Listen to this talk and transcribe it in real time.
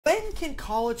when can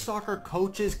college soccer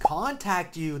coaches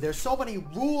contact you? There's so many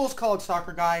rules, college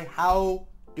soccer guy. How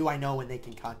do I know when they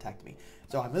can contact me?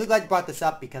 So I'm really glad you brought this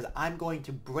up because I'm going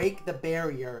to break the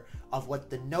barrier of what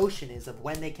the notion is of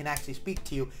when they can actually speak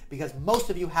to you, because most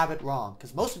of you have it wrong.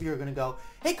 Because most of you are going to go,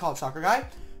 hey, college soccer guy,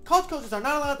 college coaches are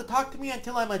not allowed to talk to me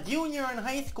until I'm a junior in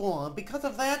high school. And because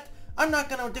of that, I'm not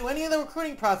going to do any of the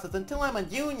recruiting process until I'm a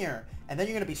junior. And then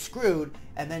you're going to be screwed,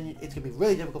 and then it's going to be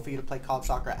really difficult for you to play college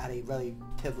soccer at a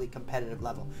relatively competitive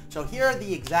level. So here are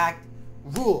the exact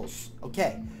rules,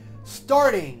 okay?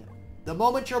 Starting the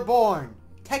moment you're born,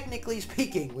 technically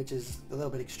speaking, which is a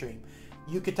little bit extreme,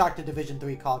 you could talk to Division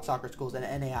III college soccer schools and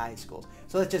NAIA schools.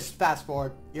 So let's just fast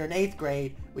forward. You're in 8th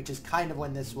grade, which is kind of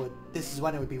when this is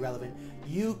when it would be relevant.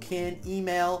 You can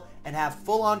email and have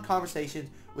full-on conversations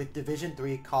with Division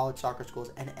III college soccer schools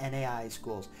and NAIA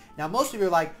schools. Now, most of you are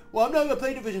like, well, I'm not going to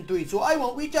play Division III, so I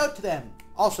won't reach out to them.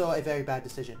 Also, a very bad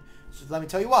decision. So let me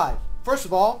tell you why. First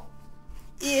of all,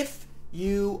 if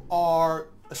you are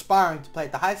aspiring to play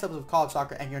at the highest levels of college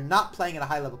soccer and you're not playing at a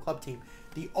high-level club team,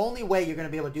 the only way you're going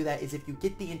to be able to do that is if you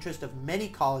get the interest of many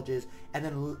colleges and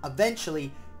then eventually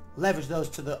leverage those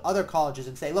to the other colleges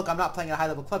and say, look, I'm not playing at a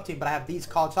high-level club team, but I have these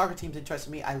college soccer teams interested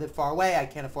in me. I live far away. I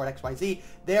can't afford XYZ.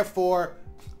 Therefore,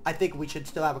 I think we should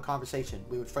still have a conversation.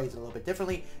 We would phrase it a little bit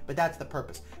differently, but that's the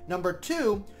purpose. Number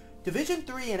two, Division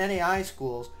III and NAIA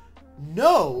schools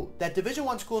know that Division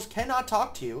I schools cannot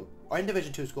talk to you, or in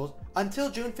Division II schools, until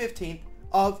June 15th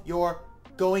of your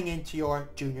going into your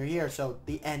junior year, so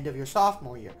the end of your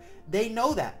sophomore year. They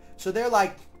know that. So they're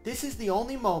like, this is the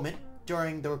only moment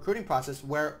during the recruiting process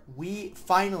where we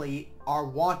finally are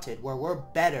wanted, where we're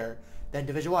better than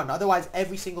Division I. Otherwise,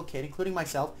 every single kid, including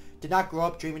myself, did not grow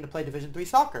up dreaming to play Division III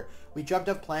soccer. We dreamt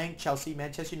of playing Chelsea,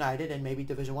 Manchester United, and maybe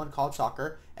Division I college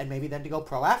soccer, and maybe then to go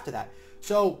pro after that.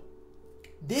 So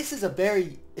this is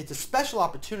it's a special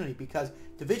opportunity because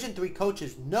Division III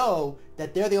coaches know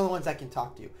that they're the only ones that can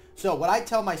talk to you. So what I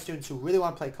tell my students who really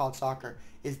want to play college soccer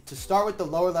is to start with the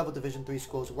lower level Division III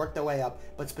schools, work their way up,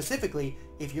 but specifically,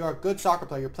 if you're a good soccer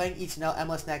player, you're playing ECNL,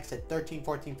 MLS Next at 13,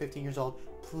 14, 15 years old,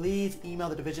 please email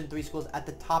the Division III schools at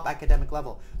the top academic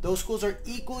level. Those schools are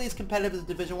equally as competitive as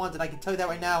the Division I's, and I can tell you that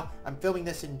right now. I'm filming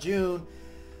this in June.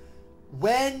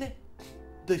 When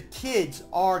the kids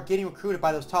are getting recruited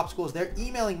by those top schools, they're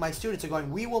emailing my students and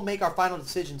going, we will make our final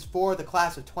decisions for the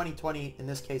class of 2020, in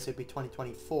this case it'd be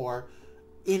 2024,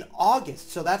 in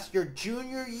August. So that's your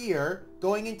junior year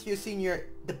going into your senior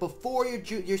year, before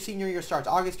your senior year starts,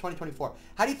 August 2024.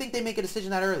 How do you think they make a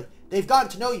decision that early? They've gotten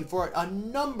to know you for a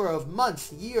number of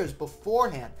months, years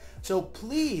beforehand. So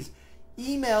please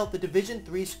email the Division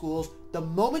III schools the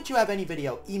moment you have any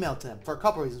video. Email to them for a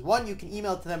couple reasons. One, you can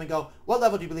email to them and go, what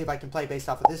level do you believe I can play based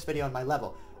off of this video on my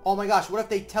level? Oh my gosh, what if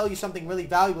they tell you something really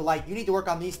valuable like, you need to work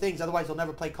on these things, otherwise you'll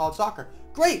never play college soccer?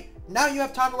 Great! Now you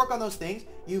have time to work on those things.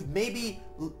 You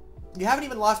haven't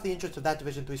even lost the interest of that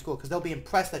Division III school because they'll be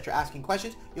impressed that you're asking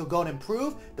questions. You'll go and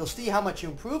improve. They'll see how much you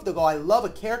improve. They'll go, I love a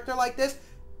character like this.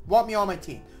 Want me on my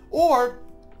team. Or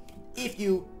if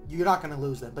you're not going to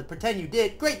lose them, but pretend you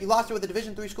did. Great, you lost it with a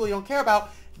Division III school you don't care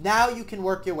about. Now you can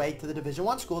work your way to the Division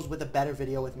I schools with a better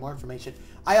video with more information.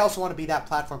 I also want to be that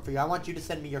platform for you. I want you to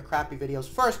send me your crappy videos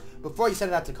first before you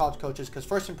send it out to college coaches, because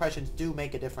first impressions do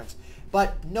make a difference.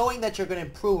 But knowing that you're going to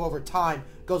improve over time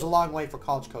goes a long way for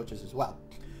college coaches as well.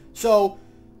 So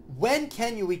when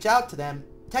can you reach out to them?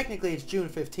 Technically, it's June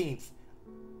 15th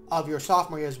of your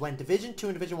sophomore year is when Division II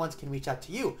and Division I's can reach out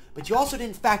to you. But you also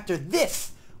didn't factor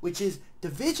this, which is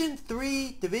Division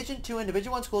III, Division II, and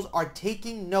Division I schools are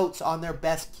taking notes on their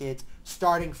best kids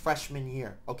starting freshman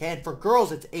year, okay? And for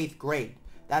girls, it's 8th grade.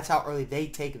 That's how early they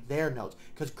take their notes,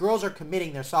 because girls are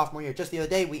committing their sophomore year. Just the other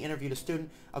day, we interviewed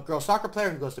a girl soccer player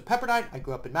who goes to Pepperdine. I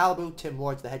grew up in Malibu. Tim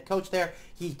Ward's the head coach there.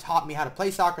 He taught me how to play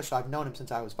soccer, so I've known him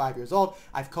since I was 5 years old.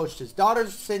 I've coached his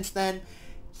daughters since then.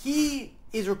 He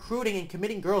is recruiting and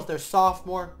committing girls their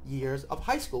sophomore years of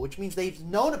high school, which means they've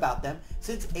known about them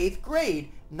since 8th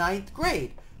grade, 9th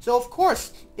grade. So, of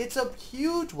course, it's a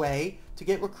huge way to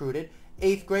get recruited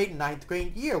 8th grade, 9th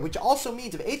grade year, which also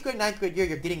means if 8th grade, 9th grade year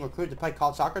you're getting recruited to play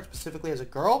college soccer, specifically as a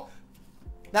girl,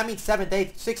 that means 7th,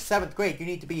 8th, 6th, 7th grade, you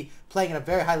need to be playing at a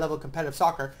very high level of competitive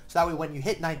soccer, so that way when you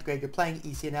hit 9th grade, you're playing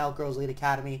ECNL, Girls Elite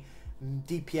Academy,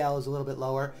 DPL is a little bit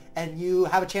lower, and you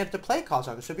have a chance to play college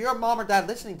soccer. So if you're a mom or dad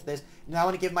listening to this, and I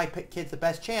want to give my kids the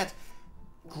best chance,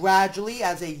 gradually,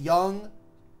 as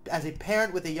a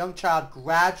parent with a young child,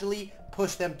 gradually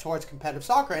push them towards competitive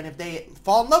soccer, and if they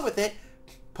fall in love with it,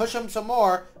 push them some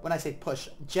more. When I say push,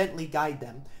 gently guide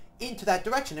them into that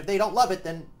direction. If they don't love it,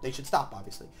 then they should stop,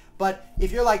 obviously. But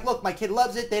if you're like, look, my kid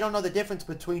loves it, they don't know the difference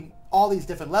between all these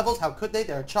different levels, how could they?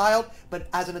 They're a child. But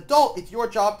as an adult, it's your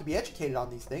job to be educated on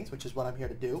these things, which is what I'm here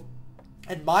to do.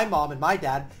 And my mom and my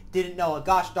dad didn't know a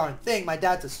gosh darn thing. My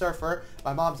dad's a surfer.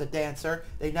 My mom's a dancer.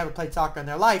 They never played soccer in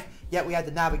their life. Yet we had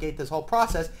to navigate this whole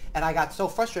process. And I got so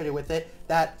frustrated with it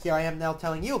that here I am now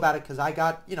telling you about it because I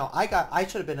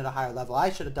should have been at a higher level. I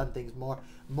should have done things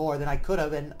more than I could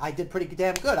have. And I did pretty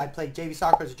damn good. I played JV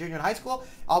soccer as a junior in high school.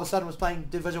 All of a sudden was playing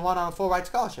Division I on a full-ride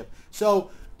scholarship. So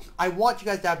I want you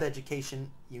guys to have the education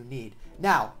you need.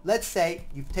 Now, let's say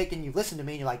you've listened to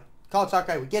me and you're like, college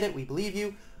soccer guy, we get it. We believe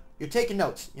you. You're taking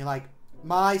notes. You're like,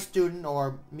 my student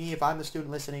or me, if I'm the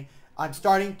student listening, I'm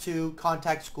starting to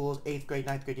contact schools 8th grade,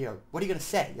 9th grade year. What are you going to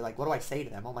say? You're like, what do I say to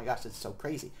them? Oh my gosh, it's so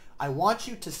crazy. I want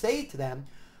you to say to them,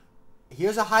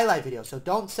 here's a highlight video. So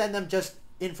don't send them just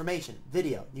information,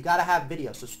 video. You got to have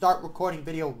video. So start recording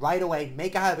video right away.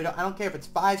 Make a highlight video. I don't care if it's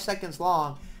 5 seconds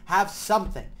long. Have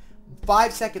something.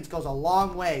 5 seconds goes a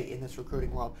long way in this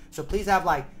recruiting world. So please have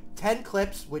like 10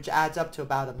 clips, which adds up to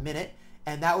about a minute.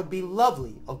 And that would be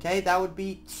lovely, okay? That would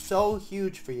be so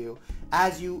huge for you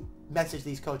as you message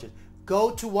these coaches. Go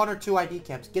to 1 or 2 ID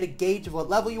camps. Get a gauge of what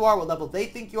level you are, what level they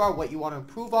think you are, what you want to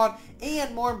improve on,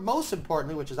 and most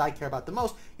importantly, which is I care about the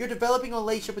most, you're developing a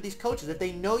relationship with these coaches. If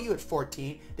they know you at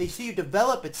 14, they see you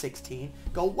develop at 16,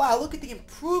 go, wow, look at the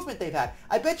improvement they've had.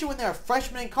 I bet you when they're a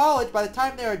freshman in college, by the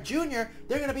time they're a junior,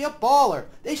 they're going to be a baller.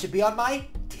 They should be on my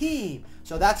team.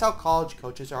 So that's how college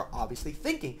coaches are obviously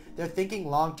thinking. They're thinking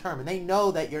long term, and they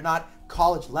know that you're not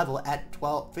college level at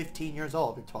 15 years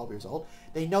old or 12 years old.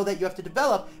 They know that you have to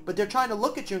develop, but they're trying to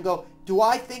look at you and go, do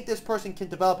I think this person can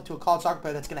develop into a college soccer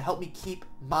player that's going to help me keep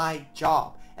my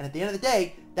job? And at the end of the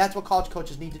day, that's what college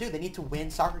coaches need to do. They need to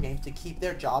win soccer games to keep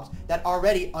their jobs that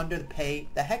already underpay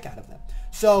the heck out of them.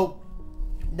 So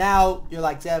now you're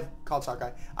like, Zev, college soccer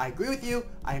guy, I agree with you.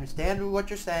 I understand what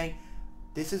you're saying.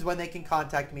 This is when they can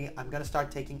contact me. I'm going to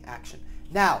start taking action.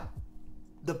 Now,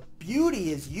 the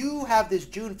beauty is you have this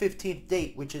June 15th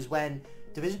date, which is when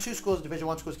Division II schools and Division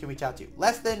I schools can reach out to you.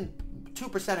 Less than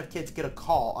 2% of kids get a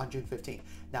call on June 15th.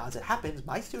 Now, as it happens,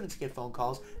 my students get phone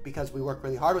calls because we work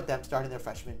really hard with them starting their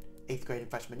 8th grade and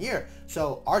freshman year.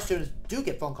 So our students do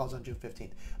get phone calls on June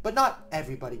 15th. But not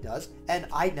everybody does, and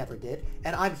I never did.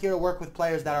 And I'm here to work with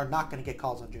players that are not going to get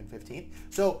calls on June 15th.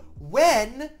 So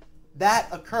when that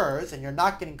occurs and you're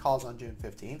not getting calls on June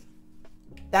 15th,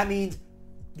 that means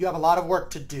you have a lot of work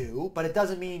to do, but it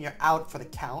doesn't mean you're out for the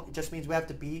count. It just means we have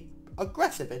to be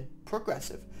aggressive and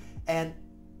progressive and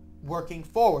working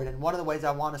forward. And one of the ways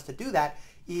I want us to do that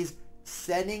is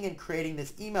sending and creating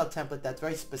this email template that's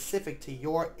very specific to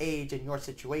your age and your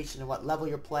situation and what level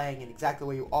you're playing and exactly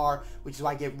where you are, which is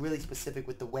why I get really specific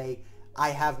with the way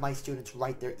I have my students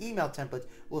write their email templates.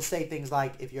 Will say things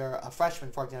like, if you're a freshman,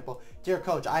 for example, dear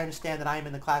coach, I understand that I am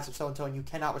in the class of so-and-so and you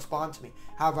cannot respond to me.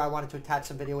 However, I wanted to attach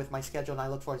some video with my schedule and I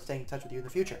look forward to staying in touch with you in the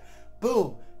future.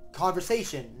 Boom.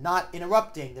 Conversation, not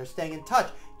interrupting. They're staying in touch.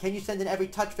 Can you send an every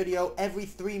touch video every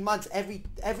 3 months,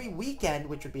 every weekend,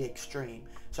 which would be extreme.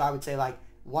 So I would say like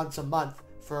once a month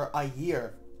for a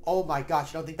year. Oh my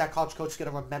gosh, you don't think that college coach is going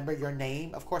to remember your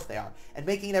name? Of course they are. And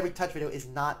making an every touch video is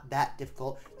not that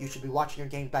difficult. You should be watching your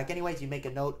games back anyways. You make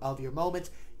a note of your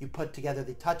moments. You put together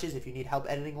the touches. If you need help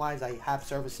editing wise, I have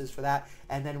services for that.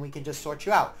 And then we can just sort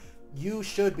you out. You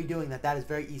should be doing that. That is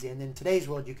very easy. And in today's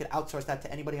world, you could outsource that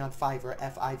to anybody on Fiverr,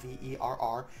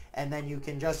 Fiverr, and then you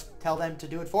can just tell them to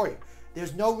do it for you.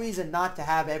 There's no reason not to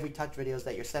have every touch videos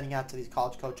that you're sending out to these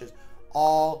college coaches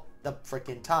all the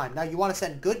freaking time. Now, you want to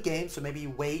send good games, so maybe you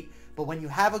wait, but when you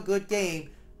have a good game,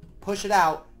 push it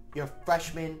out your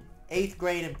freshman, 8th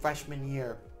grade and freshman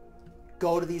year.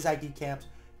 Go to these ID camps.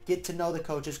 Get to know the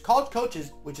coaches. College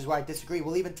coaches, which is where I disagree,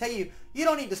 will even tell you, you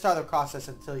don't need to start the process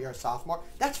until you're a sophomore.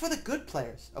 That's for the good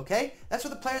players, okay? That's for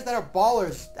the players that are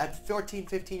ballers at 14,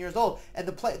 15 years old. And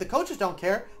the coaches don't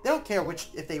care. They don't care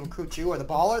if they recruit you or the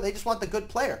baller. They just want the good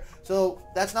player. So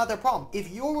that's not their problem.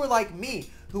 If you were like me,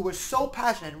 who were so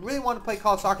passionate and really wanted to play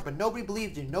college soccer, but nobody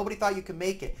believed you, nobody thought you could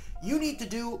make it, you need to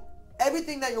do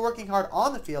everything that you're working hard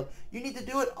on the field. You need to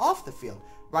do it off the field.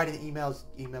 Writing emails,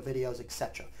 email videos,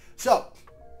 etc. So,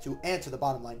 to answer the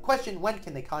bottom line question, when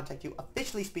can they contact you?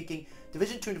 Officially speaking,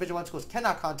 Division II and Division I schools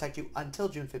cannot contact you until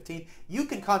June 15th. You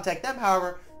can contact them,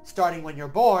 however, starting when you're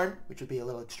born, which would be a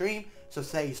little extreme. So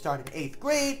say you start in 8th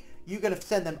grade, you're going to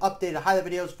send them updated highlight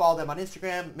videos, follow them on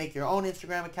Instagram, make your own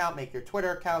Instagram account, make your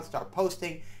Twitter account, start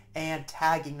posting and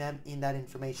tagging them in that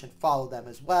information. Follow them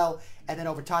as well. And then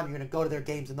over time, you're going to go to their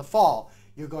games in the fall.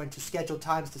 You're going to schedule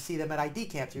times to see them at ID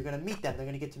camps. You're going to meet them. They're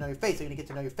going to get to know your face. They're going to get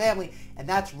to know your family. And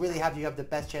that's really how you have the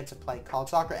best chance of playing college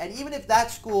soccer. And even if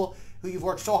that school who you've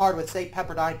worked so hard with, say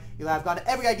Pepperdine, I've gone to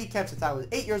every ID camp since I was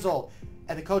 8 years old,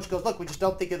 and the coach goes, look, we just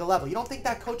don't think you're the level. You don't think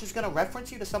that coach is going to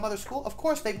reference you to some other school? Of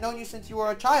course, they've known you since you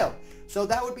were a child. So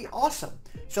that would be awesome.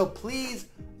 So please,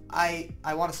 I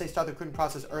want to say start the recruiting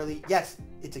process early. Yes,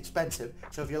 it's expensive.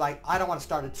 So if you're like, I don't want to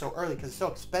start it so early because it's so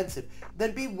expensive,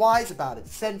 then be wise about it.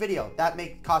 Send video. That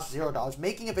costs $0.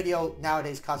 Making a video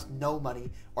nowadays costs no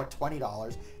money, or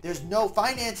 $20. There's no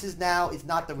finances now is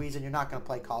not the reason you're not going to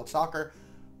play college soccer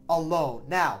alone.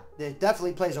 Now, it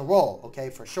definitely plays a role, okay,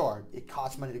 for sure. It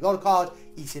costs money to go to college.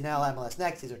 ECNL, MLS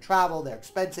Next, these are travel, they're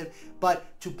expensive.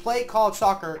 But to play college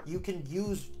soccer, you can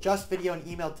use just video and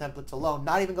email templates alone,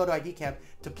 not even go to ID camp,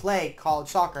 to play college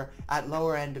soccer at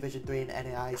lower end Division III and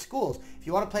NAIA schools. If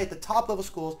you want to play at the top level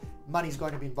schools, money's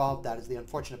going to be involved. That is the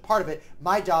unfortunate part of it.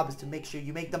 My job is to make sure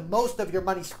you make the most of your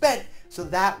money spent, so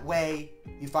that way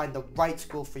you find the right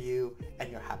school for you and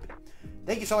you're happy.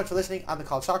 Thank you so much for listening. I'm the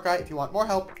College Soccer Guy. If you want more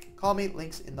help, call me.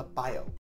 Links in the bio.